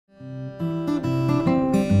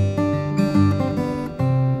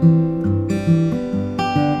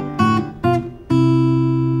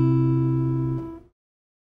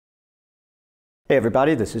Hey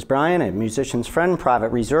everybody, this is Brian at Musician's Friend Private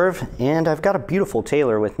Reserve, and I've got a beautiful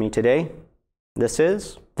Taylor with me today. This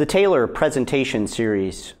is the Taylor Presentation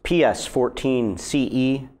Series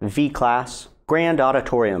PS14ce V-Class Grand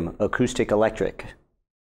Auditorium Acoustic-Electric.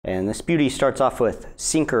 And this beauty starts off with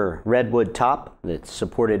sinker redwood top that's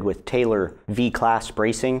supported with Taylor V-Class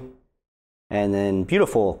bracing, and then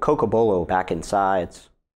beautiful cocobolo back and sides.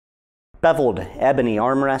 Beveled ebony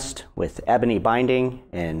armrest with ebony binding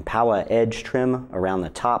and Powa edge trim around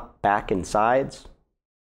the top, back, and sides.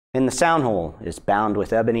 And the sound hole is bound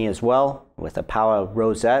with ebony as well, with a Powa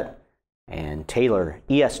rosette and Taylor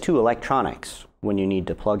ES2 electronics when you need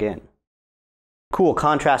to plug in. Cool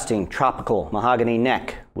contrasting tropical mahogany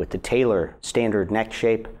neck with the Taylor standard neck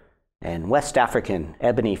shape, and West African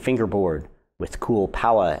ebony fingerboard with cool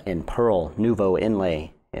Powa and pearl nouveau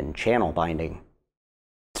inlay and channel binding.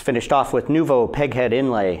 It's finished off with nouveau peghead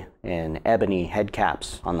inlay and ebony head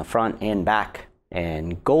caps on the front and back,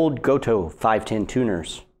 and gold Goto 510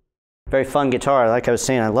 tuners. Very fun guitar. Like I was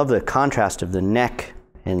saying, I love the contrast of the neck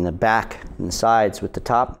and the back and the sides with the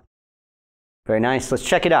top. Very nice. Let's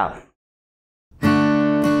check it out.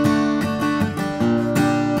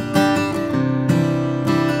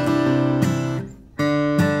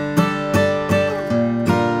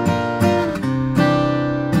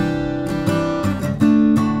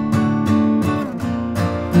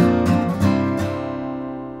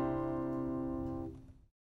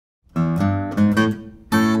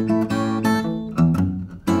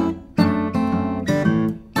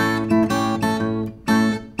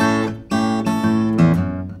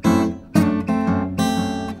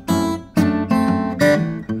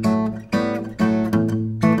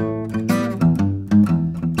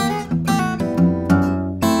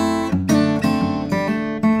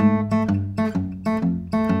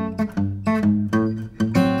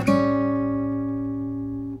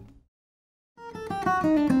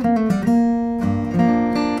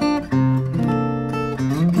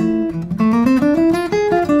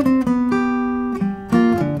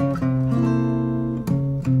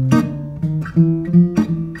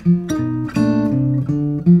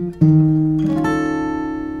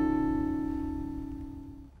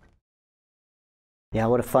 Yeah,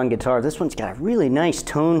 what a fun guitar. This one's got a really nice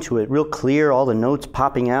tone to it, real clear, all the notes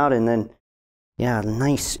popping out, and then, yeah,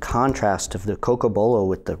 nice contrast of the cocobolo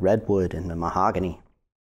with the redwood and the mahogany.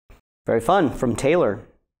 Very fun from Taylor.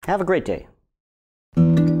 Have a great day.